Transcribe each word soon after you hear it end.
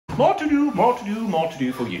More to do, more to do, more to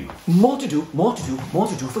do for you. More to do, more to do, more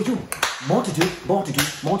to do for you. More to do, more to do,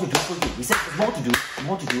 more to do for you. We said there's more to do,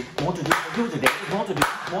 more to do, more to do for you today. More to do,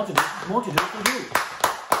 more to do, more to do for you.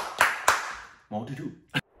 More to do.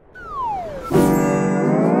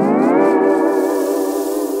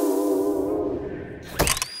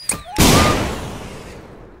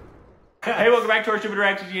 Hey, welcome back to our Stupid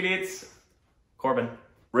Reactions, you idiots. Corbin,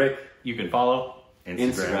 Rick, you can follow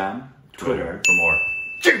Instagram, Twitter for more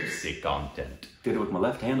juicy content. Did it with my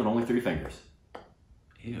left hand and only 3 fingers.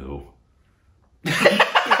 Ew. It's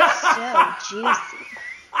so juicy.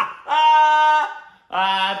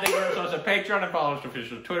 Thank you for us on Patreon and follow us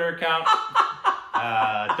official Twitter account.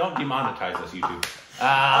 Don't demonetize us, YouTube.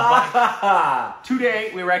 But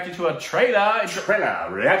today we reacted to a trailer. Trailer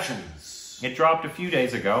reactions. It dropped a few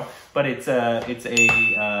days ago, but it's a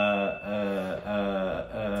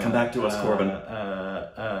come back to us, Corbin.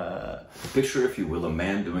 Picture, if you will, a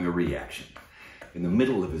man doing a reaction. In the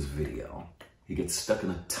middle of his video, he gets stuck in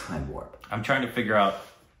a time warp. I'm trying to figure out.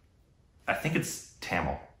 I think it's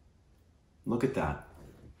Tamil. Look at that.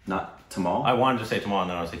 Not Tamal? I wanted to say Tamil, and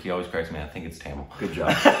then I was like, he always corrects me. I think it's Tamil. Good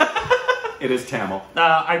job. It is Tamil.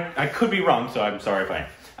 I could be wrong, so I'm sorry if I am.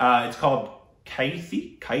 It's called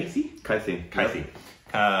Kaithi? Kaithi.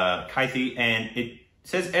 Kaithi, and it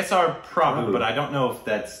says SR Prabhu, but I don't know if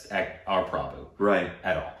that's R Prabhu. Right.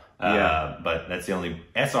 At all. Yeah. But that's the only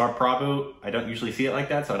SR Prabhu. I don't usually see it like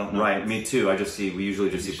that, so I don't know. Right, me too. We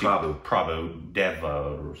usually just see Prabhu. Prabhu Deva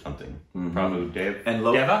or something. Prabhu Dev. And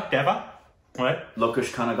Deva? What?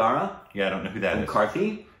 Lokesh Kanagara? Yeah, I don't know who that is.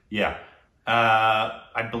 Kaithi? Yeah.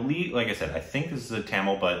 I believe, like I said, I think this is a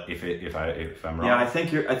Tamil, but if I'm wrong. Yeah, I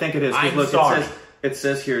think it is. I'm look, sorry. It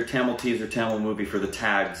says here Tamil teaser, Tamil movie for the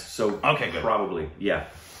tags. So okay, good. Probably, yeah.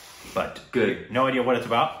 But good. No idea what it's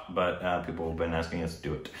about, but people have been asking us to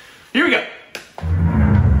do it. Here we go.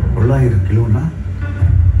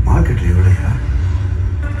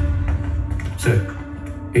 Sir,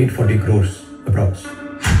 840 crores approx.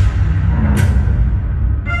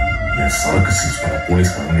 Yes, circuses for a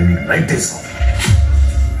police coming right this off.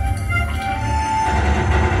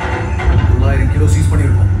 2,000 kilos seize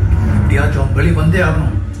பண்ணிருக்கோம். India job வெளிய வந்தே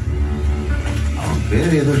ஆகணும். அவன்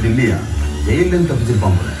பேர் ஏதோ டெல்லியா. ஜெயில்ல இருந்து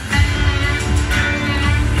தப்பிச்சிருப்பான் போல.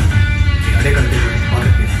 அடே கல்லே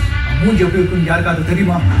பாருங்க. மூஞ்சி எப்படி இருக்குன்னு யாருக்காவது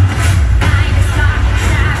தெரியுமா?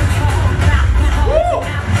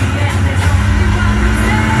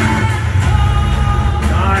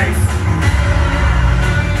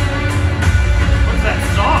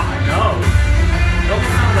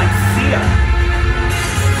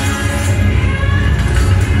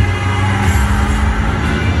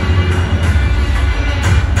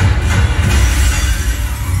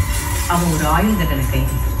 அவன் ஒரு ஆயுள் தண்டனை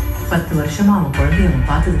கைதி 10 வருஷமா அவன் குழந்தைய அவன்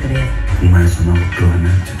பார்த்தது கிடையாது. உண்மையை சொன்னா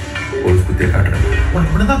விட்டுருவான்னு போலீஸ் புத்தியை காட்டுறேன்.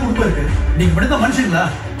 உனக்கு மட்டும்தான் குடும்பம் இருக்கு. நீங்க மட்டும்தான் மனுஷங்களா?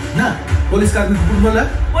 என்ன போலீஸ்காரனுக்கு குடும்பம் இல்ல?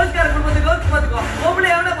 போலீஸ்கார குடும்பத்துக்கு பாத்துக்கோ.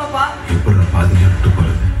 ஓபளே எவன பாப்பா? எப்பற பாதியில விட்டு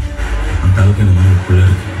போறது. அந்த அளவுக்கு நம்ம புள்ள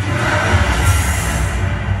இருக்கு.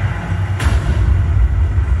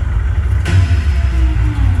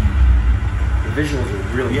 The visuals are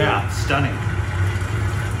really good. Stunning.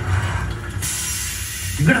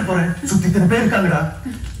 எங்கடா போற? சுத்தி இத்தனை பேர் இருக்காங்கடா.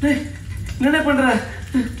 டேய், என்ன பண்ற?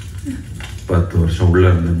 10 வருஷம் உள்ள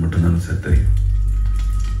இருந்தது மட்டும் தான் சார் தெரியும்.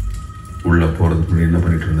 உள்ள போறதுக்குள்ள என்ன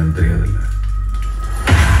பண்ணிட்டு இருந்தேன்னு தெரியாதுல்ல.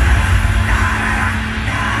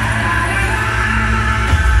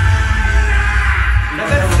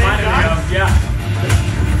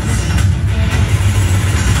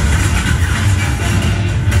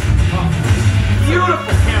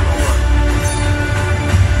 Beautiful camera work.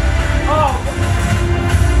 Oh.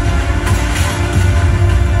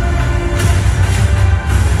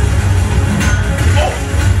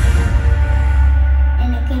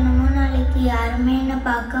 எனக்கு என்னமோ நாளைக்கு யாருமே என்ன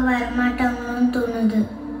பார்க்க வரமாட்டாங்களோன்னு தோணுது.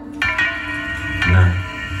 என்ன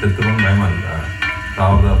செத்துறோம் பயமா இருக்கா?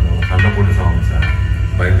 சாவதா இருந்தாலும் சண்டை போட்டு சாவாங்க சார்.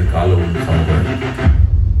 பயந்து காலை விட்டு சாப்பிடுவாங்க.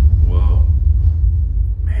 Whoa.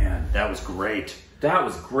 Man, that was great. That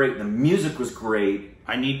was great. The music was great.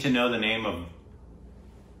 I need to know the name of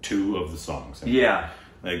 2 of the songs. Yeah.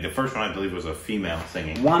 Like the first one, I believe, was a female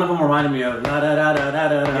singing. One of them reminded me of la da da da da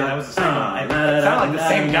da. Yeah, that was the same one. It sounded like the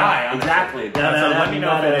same guy. Exactly. So let me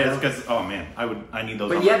know if it is, because oh man, I need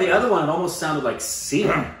those. But yeah, the other one it almost sounded like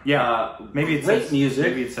Sia. Yeah, maybe it great says music.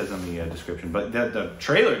 Maybe it says on the description. But the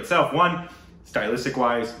trailer itself, one, stylistic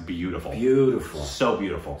wise, beautiful. Beautiful. So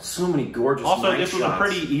beautiful. So many gorgeous. Also, this was a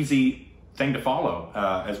pretty easy thing to follow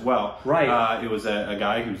as well. Right. It was a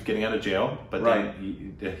guy who's getting out of jail, but then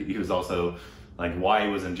he was also like, why he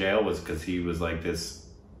was in jail was because he was like this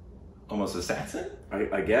almost a Saxon.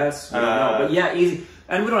 I guess. We don't know. But yeah, easy.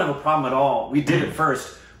 And we don't have a problem at all. We did it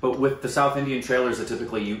first, but with the South Indian trailers, that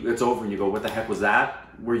typically it's over and you go, what the heck was that?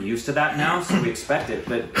 We're used to that now, so we expect it.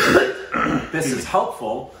 But this is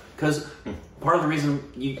helpful because part of the reason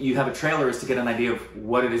you have a trailer is to get an idea of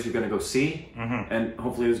what it is you're going to go see. And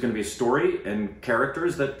hopefully there's going to be a story and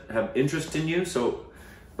characters that have interest in you. So,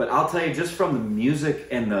 but I'll tell you, just from the music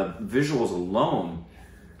and the visuals alone,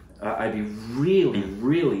 I'd be really,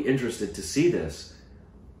 really interested to see this.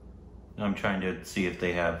 I'm trying to see if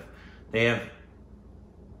they have a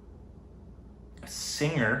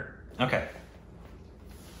singer. Okay.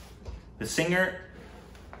 The singer,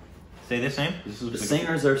 say this name? The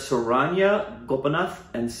singers are Saranya Gopinath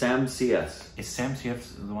and Sam CS. Is Sam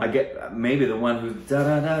CS the one? I get maybe the one who da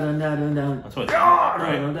da da da da da da. That's what it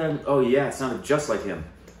sounded like, right? Oh yeah, it sounded just like him.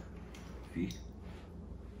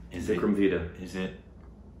 Is Vikram Vida. Is it?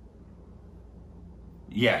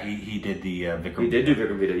 Yeah, he did the Vikram. He did do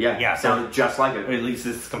Vikram Vida. Yeah, yeah, sounded just like it. Or at least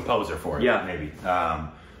it's the composer for it. Yeah, maybe.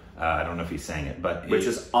 I don't know if he sang it, but which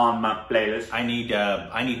is on my playlist. I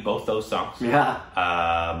need both those songs. Yeah.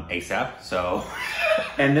 ASAP. So.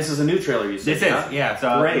 And this is a new trailer. You said. This is yeah.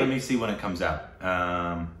 So great. Let me see when it comes out.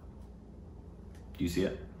 Do you see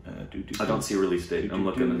it? I don't see a release date. I'm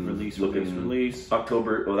looking and release.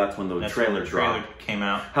 October. Oh, that's when the trailer came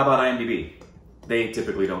out. How about IMDb? They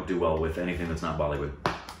typically don't do well with anything that's not Bollywood.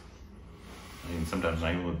 I mean, sometimes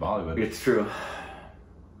not even with Bollywood. It's true.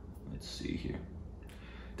 Let's see here.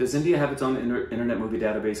 Does India have its own internet movie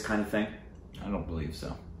database kind of thing? I don't believe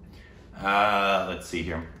so. Let's see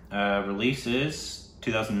here. Release is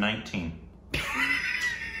 2019.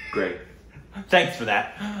 Great. Thanks for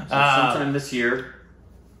that. So sometime this year.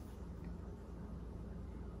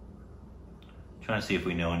 Trying to see if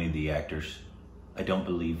we know any of the actors. I don't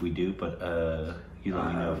believe we do, but you let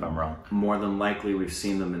me know if I'm wrong. More than likely, we've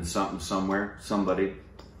seen them in something somewhere, somebody.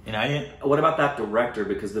 And I didn't. What about that director?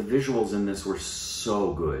 Because the visuals in this were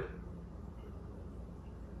so good.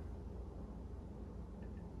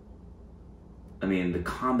 I mean, the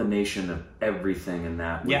combination of everything in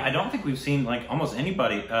that. Yeah, I don't think we've seen like almost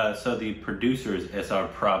anybody. So the producer is S.R.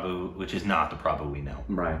 Prabhu, which is not the Prabhu we know.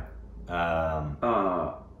 Right.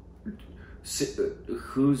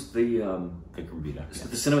 Who's the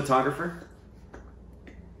the cinematographer?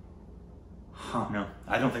 Huh. No,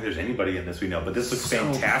 I don't think there's anybody in this we know, but this looks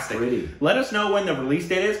so fantastic. Pretty. Let us know when the release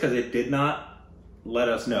date is, because it did not let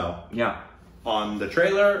us know. Yeah. On the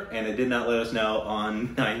trailer, and it did not let us know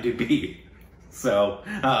on IMDb. So,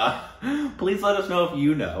 please let us know if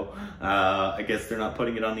you know. I guess they're not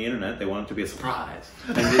putting it on the internet. They want it to be a surprise.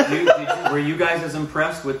 And were you guys as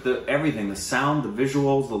impressed with everything? The sound, the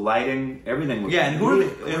visuals, the lighting, everything? Was and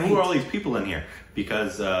who are all these people in here?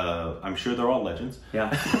 Because I'm sure they're all legends.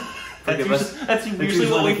 Yeah. That's usually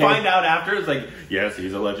what we find out after. It's like, yes,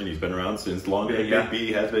 he's a legend. He's been around since longer than Big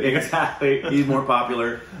B has been. Exactly. He's more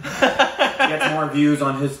popular. Gets more views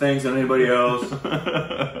on his things than anybody else.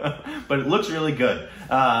 But it looks really good.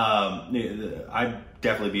 I'd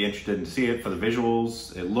definitely be interested in see it for the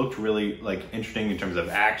visuals. It looked really interesting in terms of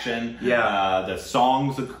action. Yeah. The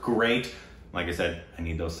songs look great. Like I said, I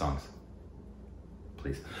need those songs.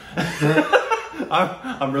 Please.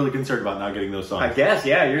 I'm really concerned about not getting those songs. I guess,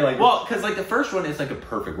 yeah. You're like, well, because the first one is like a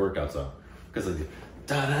perfect workout song. Because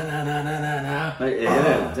da na na na na na.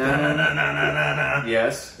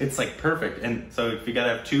 Yes, it's like perfect. And so if you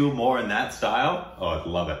gotta have two more in that style, oh, I'd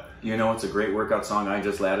love it. You know, it's a great workout song I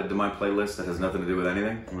just added to my playlist that has nothing to do with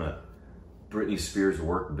anything. What? Britney Spears'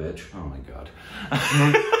 "Work, Bitch." Oh my god.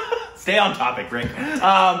 Stay on topic, Rick.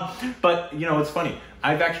 But you know, it's funny.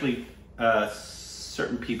 I've actually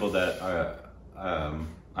certain people that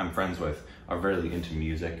I'm friends with are very into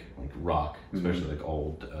music, like rock, especially like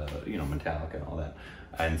old, Metallica and all that.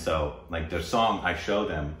 And so, the song I show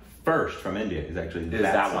them first from India is actually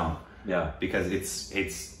that song. Yeah, because it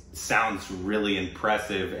sounds really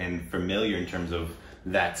impressive and familiar in terms of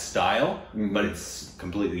that style, but it's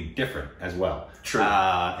completely different as well. True.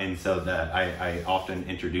 And so that I often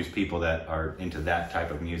introduce people that are into that type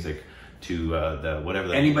of music to the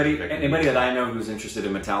whatever. Anybody that I know who's interested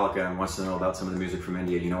in Metallica and wants to know about some of the music from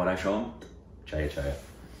India, you know what I show them? Chaya chaya.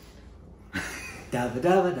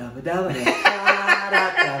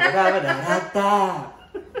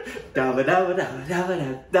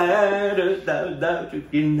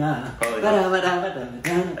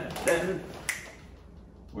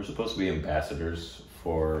 We're supposed to be ambassadors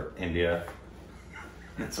for India.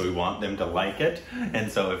 So we want them to like it.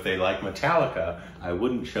 And so if they like Metallica, I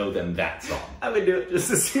wouldn't show them that song. I would do it just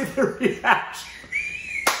to see the reaction.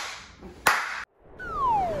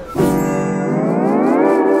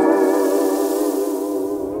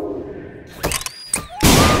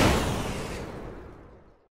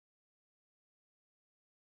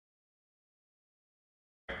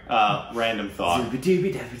 random thought.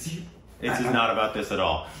 This is not about this at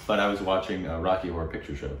all. But I was watching Rocky Horror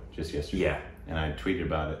Picture Show just yesterday. Yeah. And I tweeted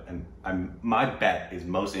about it. And my bet is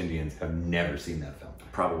most Indians have never seen that film.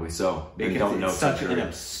 Probably so. Because they don't know it's such Tim Curry. an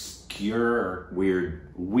obscure,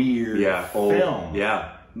 weird film.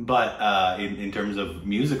 Yeah. But in terms of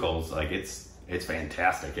musicals, like it's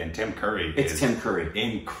fantastic. And Tim Curry Tim Curry.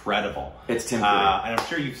 Incredible. It's Tim Curry. And I'm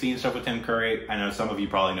sure you've seen stuff with Tim Curry. I know some of you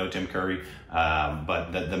probably know Tim Curry.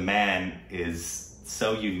 But the man is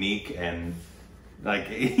so unique and like,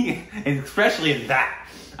 and especially in that.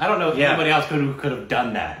 I don't know if anybody else could have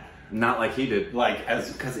done that. Not like he did. Like,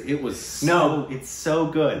 because it was it's so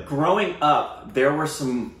good. Growing up, there were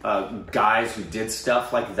some guys who did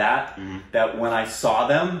stuff like that, that when I saw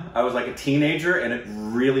them, I was like a teenager and it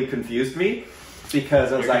really confused me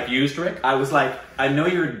because I was confused, Rick? I was like, I know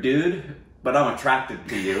you're a dude, but I'm attracted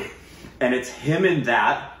to you. And it's him in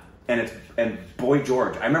that, and Boy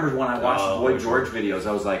George. I remember when I watched Boy George videos,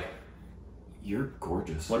 I was like, you're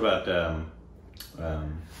gorgeous. What about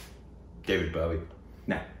David Bowie?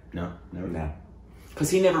 No. No. Because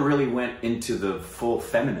he never really went into the full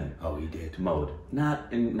feminine. Oh, he did. Mode.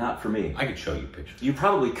 Not for me. I could show you pictures. You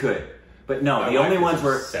probably could, but no. The only ones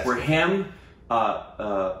were him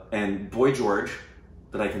and Boy George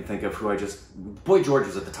that I can think of. Boy George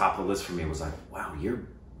was at the top of the list for me. Was like, wow, you're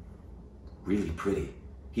really pretty.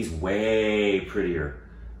 He's way prettier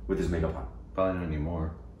with his makeup on. Probably not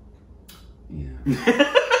anymore. Yeah.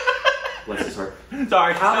 Bless his heart.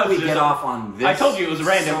 Sorry. How did we get off on this? I told you it was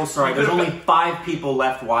random. So sorry. There's only 5 people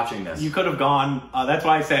left watching this. You could have gone. That's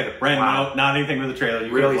why I said random. Wow. Not anything with the trailer.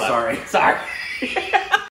 You Really could have left. sorry. Sorry.